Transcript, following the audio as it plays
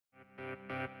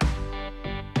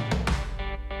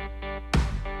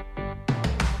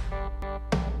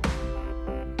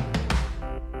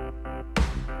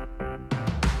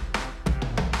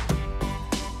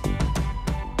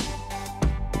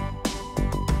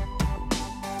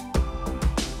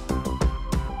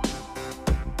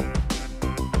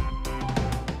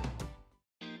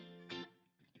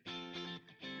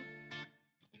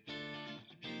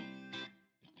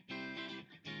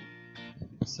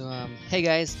Hey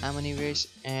guys, I'm Anivesh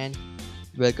and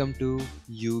welcome to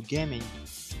You Gaming.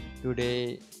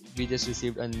 Today we just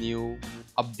received a new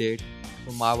update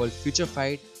for Marvel Future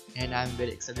Fight and I'm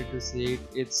very excited to see it.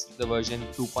 It's the version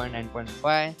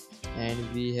 2.9.5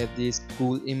 and we have this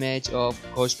cool image of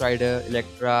Ghost Rider,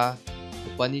 Elektra,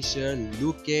 the Punisher,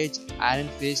 Luke Cage, Iron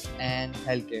Fist and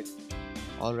Hellcat.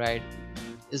 Alright,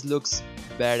 this looks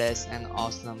badass and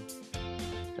awesome.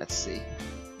 Let's see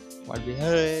what we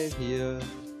have here.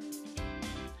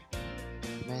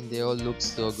 Man, they all look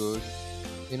so good.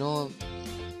 You know,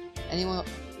 anyone?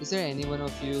 Is there anyone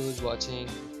of you who's watching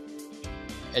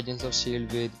Agents of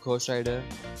Shield with Ghost Rider?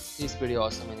 He's pretty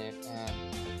awesome in it, and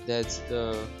that's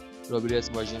the Robius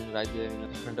version right there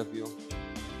in front of you.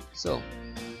 So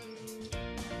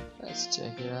let's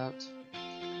check it out.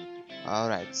 All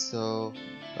right, so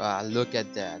look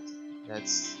at that.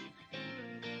 That's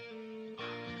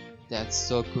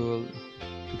so cool.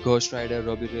 Ghost Rider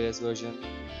Robius version.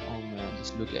 Oh man,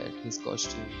 just look at his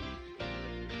costume.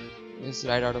 It's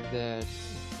right out of the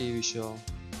TV show.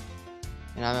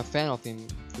 And I'm a fan of him,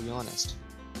 to be honest.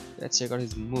 Let's check out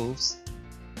his moves.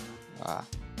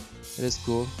 It is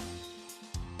cool.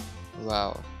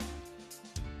 Wow.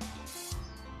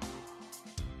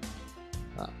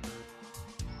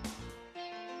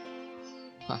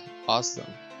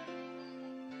 Awesome.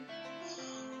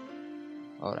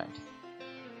 Alright.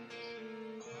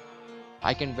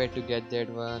 I can't wait to get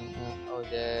that one. Oh,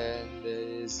 then there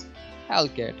is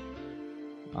Hellcat.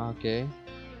 Okay.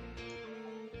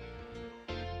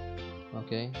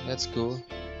 Okay, that's cool.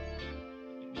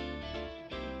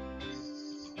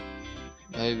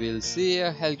 I will see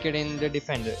a Hellcat in the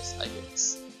Defenders, I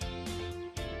guess.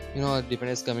 You know,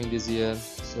 Defenders coming this year,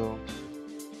 so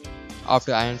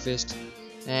after Iron Fist.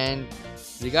 And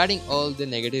regarding all the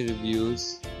negative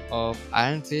reviews of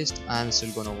Iron Fist, I'm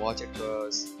still gonna watch it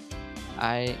because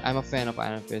I'm a fan of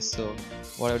Iron Fist, so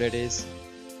whatever it is,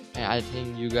 and I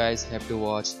think you guys have to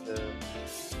watch the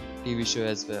TV show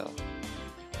as well.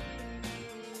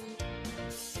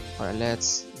 Alright,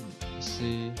 let's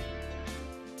see.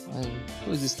 And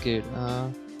who is this kid?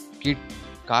 Kid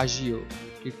Kaiju.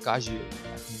 Kid Kaiju.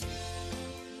 I think.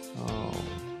 Oh,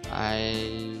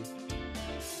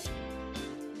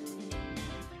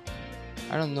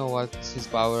 I don't know what his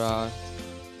power are.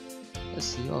 Let's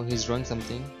see. Oh, he's drawing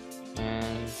something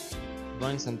and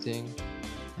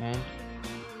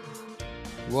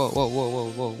whoa,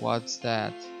 what's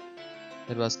that?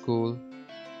 That was cool.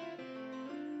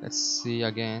 Let's see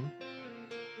again.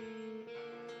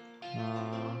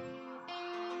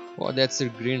 Oh, that's a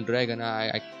green dragon.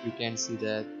 You can't see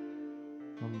that.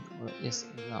 Yes,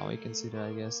 now I can see that,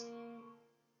 I guess.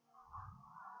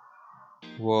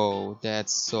 Whoa,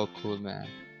 that's so cool, man.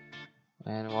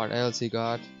 And what else he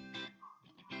got?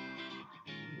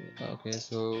 Okay,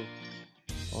 so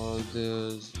all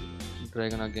this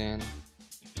dragon again.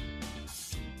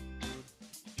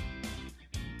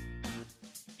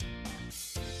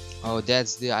 Oh,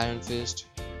 that's the Iron Fist,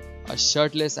 a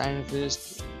shirtless Iron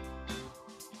Fist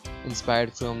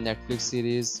inspired from Netflix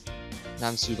series. And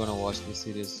I'm still gonna watch this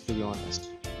series, to be honest.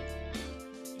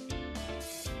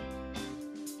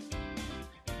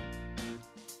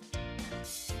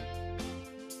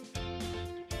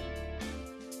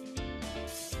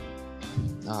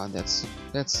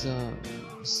 That's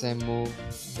same move.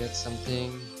 That's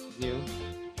something new,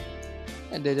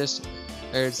 and they just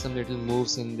add some little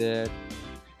moves in there,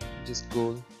 which is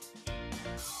cool.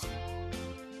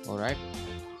 Alright,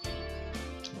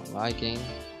 I'm liking.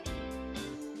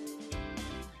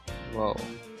 Wow,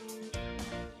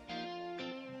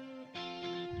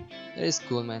 that is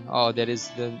cool, man. Oh, that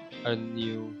is a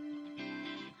new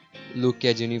Luke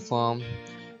Cage uniform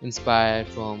inspired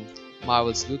from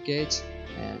Marvel's Luke Cage,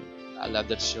 and I love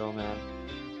that show, man.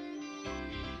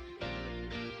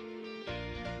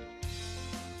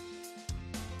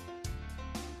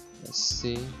 Let's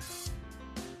see.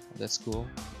 That's cool.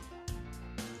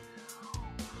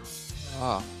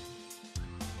 Ah.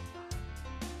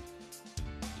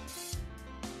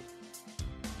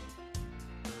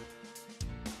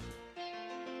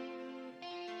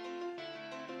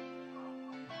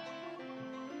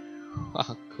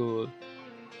 Cool.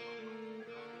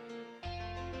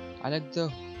 I like the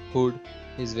hood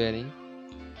he's wearing.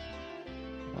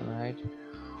 Alright.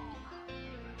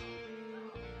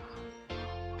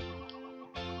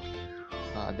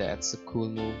 That's a cool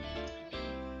move.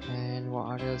 And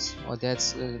what else? Oh,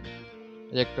 that's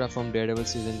Elektra from Daredevil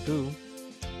season 2.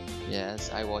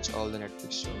 Yes, I watch all the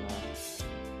Netflix show,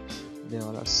 man. They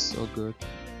all are so good.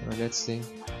 Let's see.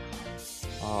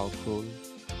 Oh, cool.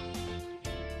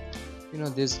 You know,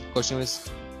 this costume is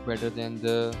better than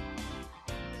the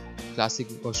classic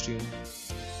costume.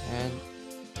 And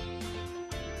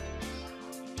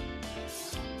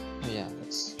yeah,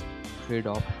 let's trade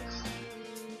off.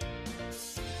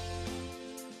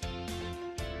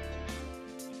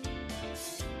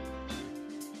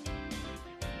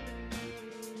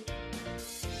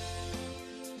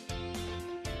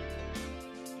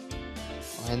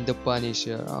 And the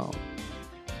Punisher. Oh,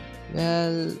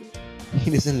 well,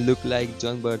 he doesn't look like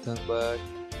John Burton, but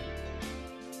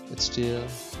still,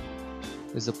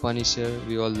 is the Punisher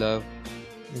we all love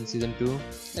in season 2.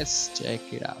 Let's check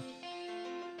it out.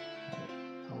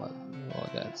 Oh,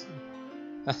 that's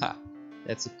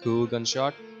that's a cool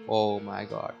gunshot. Oh my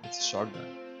god, it's a shotgun.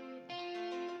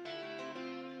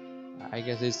 I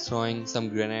guess he's throwing some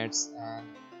grenades, and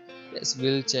yes,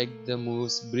 we'll check the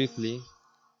moves briefly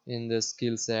in the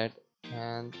skill set.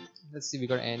 And let's see, we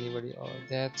got anybody. Oh,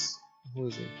 that's who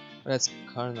is it? Oh, that's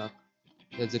Karnak.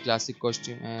 That's the classic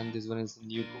costume, and this one is the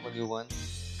new one.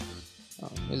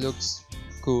 It looks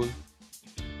cool.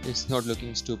 It's not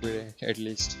looking stupid, at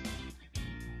least.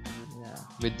 Yeah,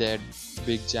 with that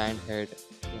big giant head.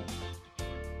 Yeah.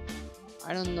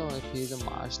 I don't know if he's a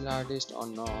martial artist or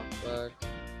not, but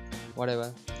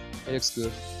whatever. It looks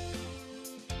good.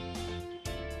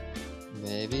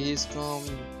 Maybe he's from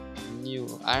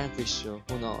new Iron Fist show.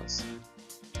 Who knows?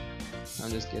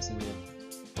 I'm just guessing here.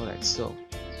 Alright, so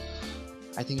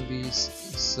I think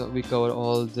we cover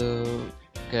all the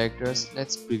characters.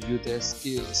 Let's preview their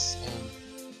skills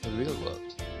in the real world.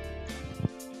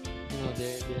 You know,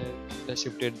 they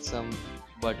shifted some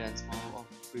buttons of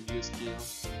preview skill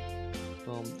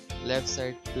from left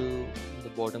side to the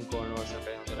bottom corner or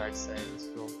sometimes on the right side.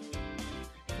 So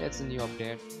that's a new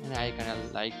update, and I kinda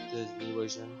like this new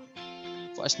version.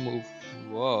 First move.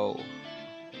 Whoa,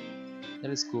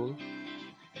 that is cool.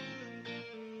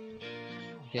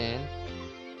 Again.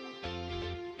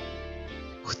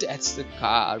 That's the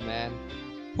car, man.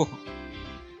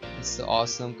 It's an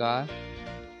awesome car.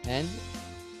 And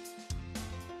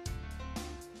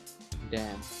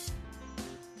damn,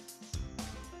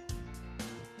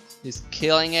 he's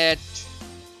killing it.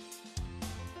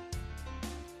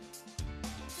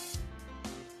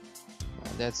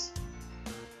 That's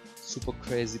super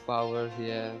crazy power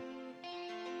here.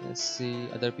 Let's see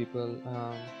other people.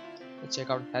 Let's check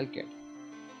out Hellcat.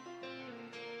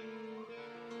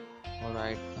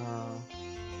 Alright,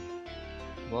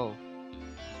 whoa,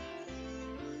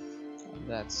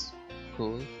 that's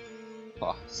cool.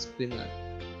 Oh, spinner.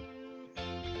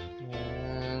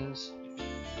 And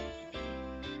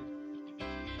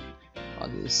oh,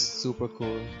 this is super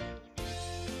cool.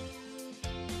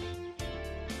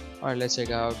 Alright, let's check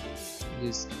out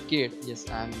this kid. Yes,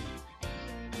 I'm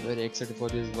very excited for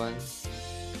this one.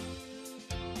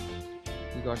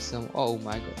 We got some. Oh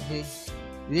my god, hey,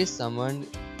 this summoned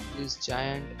this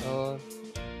giant, or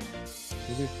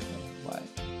is it why?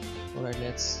 Alright,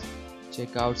 let's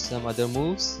check out some other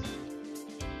moves.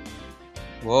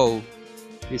 Whoa,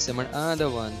 he summoned another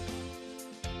one.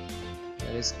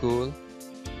 That is cool.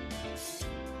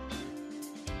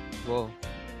 Whoa,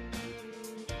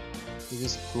 this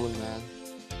is cool, man.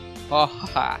 Oh,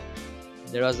 haha,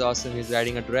 that was awesome. He's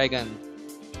riding a dragon.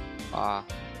 Ah,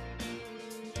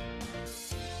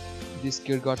 this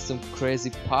kid got some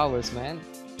crazy powers, man.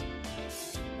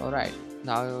 Alright,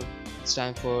 now it's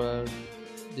time for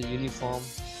the uniform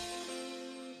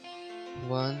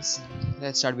ones.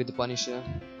 Let's start with the Punisher.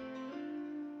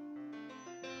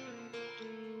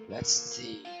 Let's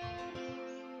see.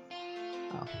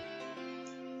 Oh.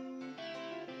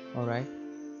 Alright.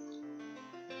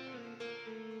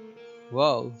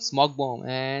 Whoa, smoke bomb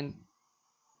and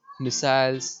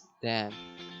missiles. Damn,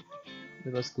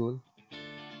 that was cool.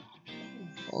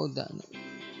 Oh,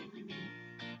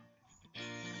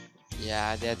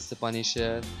 yeah, that's the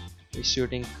Punisher. He's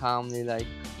shooting calmly, like,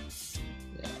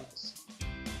 yes,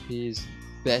 he's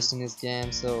best in his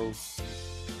game, so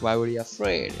why would he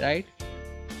afraid, right?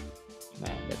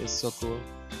 Man, that is so cool.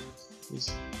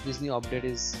 This new update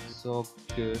is so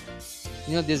good.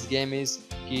 You know, this game is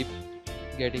keep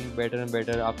getting better and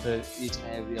better after each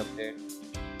and every update,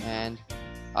 and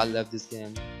I love this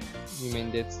game. I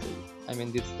mean, that's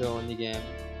the only game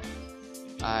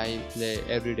I play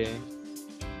every day.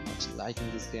 Much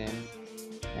liking this game.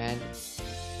 And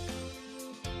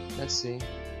let's see,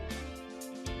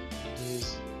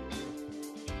 this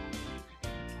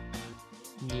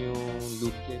new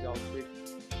Luke Cage outfit.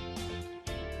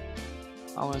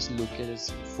 I want to see Luke Cage is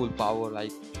full power,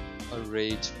 like a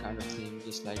rage kind of thing,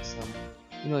 just like some,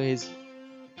 you know, he's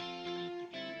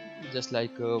just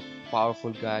like a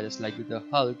powerful guy, just like with the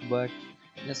Hulk, but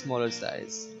in a smaller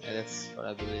size. And that's what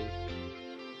I believe.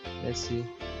 Let's see.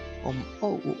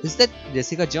 Oh, is that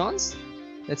Jessica Jones?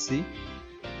 Let's see.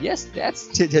 Yes, that's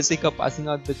Jessica passing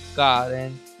out the car,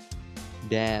 and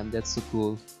damn, that's so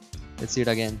cool. Let's see it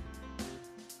again.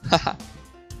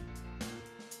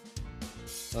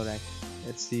 Alright,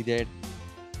 let's see that.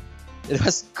 It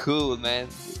was cool, man.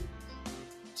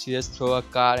 She just throw a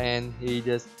car and he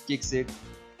just kicks it.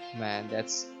 Man,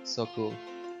 that's so cool.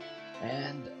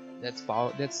 And that's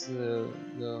power. That's the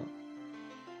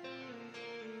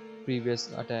previous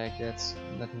attack. That's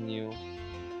nothing new.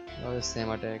 All the same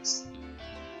attacks.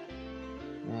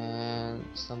 And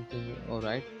something.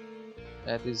 Alright,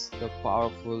 that is the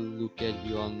powerful Luke Cage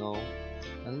you all know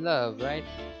and love, right?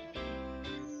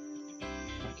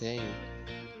 Okay,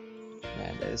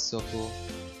 man, that is so cool.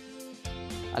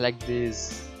 I like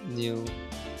this new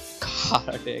car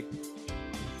attack.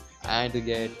 I need to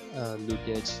get Luke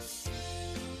Cage.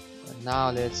 But now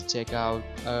let's check out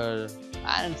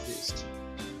Iron Fist.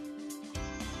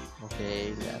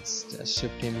 Okay, let's just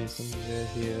shift him somewhere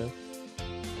here.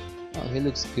 Oh, he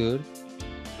looks good.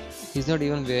 He's not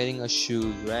even wearing a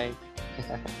shoe, right?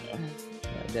 Yeah,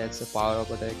 that's a power up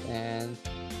attack, and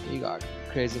he got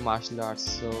crazy martial arts.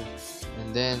 So,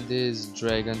 and then this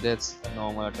dragon, that's a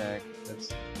normal attack.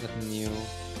 That's nothing new.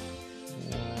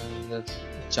 And that's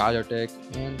a charge attack,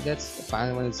 and that's the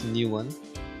final one. It's a new one.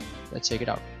 Let's check it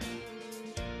out.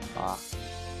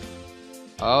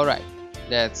 All right,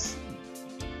 that's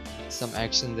some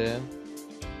action there.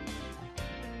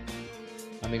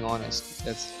 I'm being honest,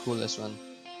 that's the coolest one.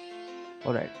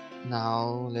 Alright,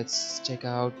 now let's check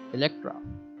out Electra.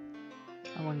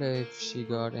 I wonder if she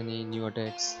got any new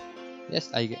attacks.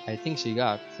 Yes, I think she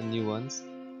got some new ones.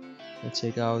 Let's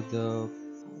check out the...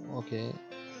 okay.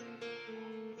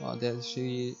 Oh, there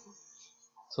she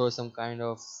throws some kind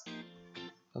of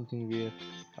something weird.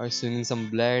 Or swinging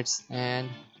some blades and...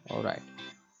 alright.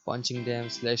 Punching them,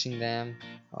 slashing them.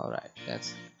 Alright,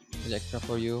 that's Electra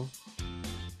for you.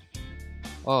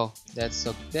 Oh, that's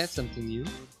something new.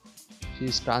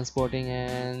 She's transporting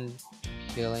and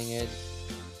killing it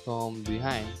from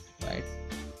behind, right?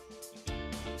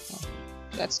 Oh,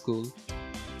 that's cool.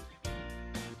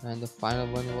 And the final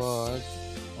one was...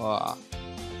 wow.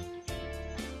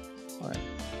 Alright.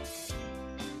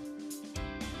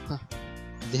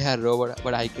 They are robot,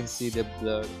 but I can see the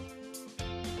blood.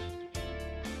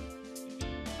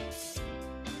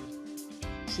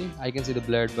 See, I can see the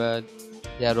blood, but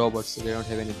they are robots, so they don't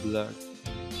have any blood.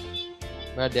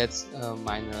 But that's a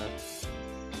minor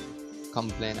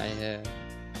complaint I have.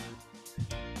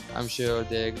 I'm sure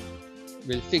they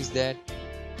will fix that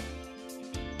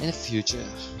in the future.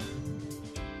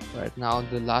 Right now,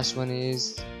 the last one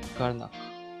is Karnak.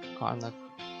 Karnak.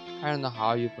 I don't know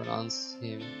how you pronounce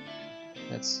him.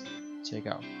 Let's check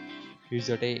out. Here's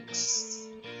your takes.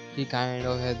 He kind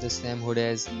of has the same hood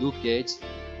as Luke Cage.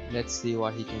 Let's see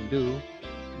what he can do.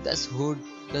 Does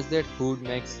that hood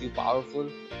makes you powerful?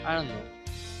 I don't know.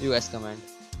 You guys comment.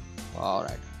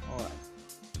 Alright.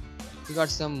 He got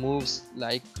some moves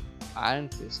like Iron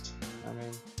Fist. I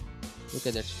mean, look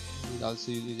at that. He's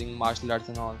also using martial arts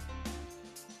and all.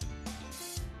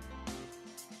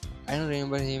 I don't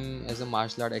remember him as a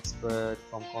martial art expert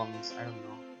from comics. I don't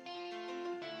know.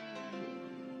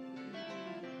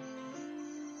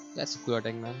 That's a cool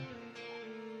attack, man.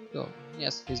 So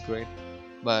yes, he's great.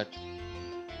 But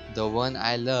the one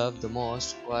I loved the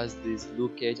most was this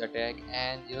Luke Cage attack,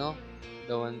 and you know,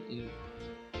 the one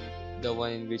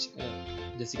in which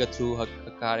Jessica threw her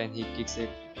car and he kicks it.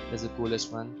 That's the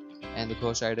coolest one, and the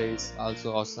Ghost Rider is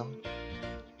also awesome.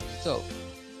 So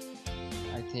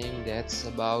I think that's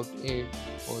about it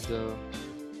for the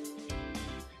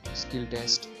skill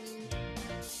test.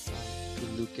 The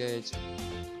Luke Cage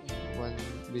one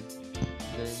with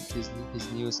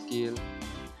his new skill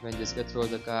when Jessica throws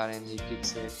the car and he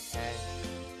kicks it,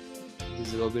 and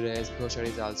this Robbie Reyes Ghost Rider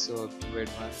is also a great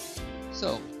one.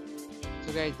 So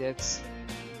guys, that's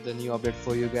the new update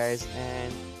for you guys,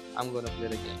 and I'm gonna play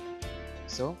the game.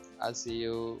 So I'll see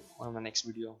you on my next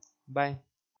video. Bye.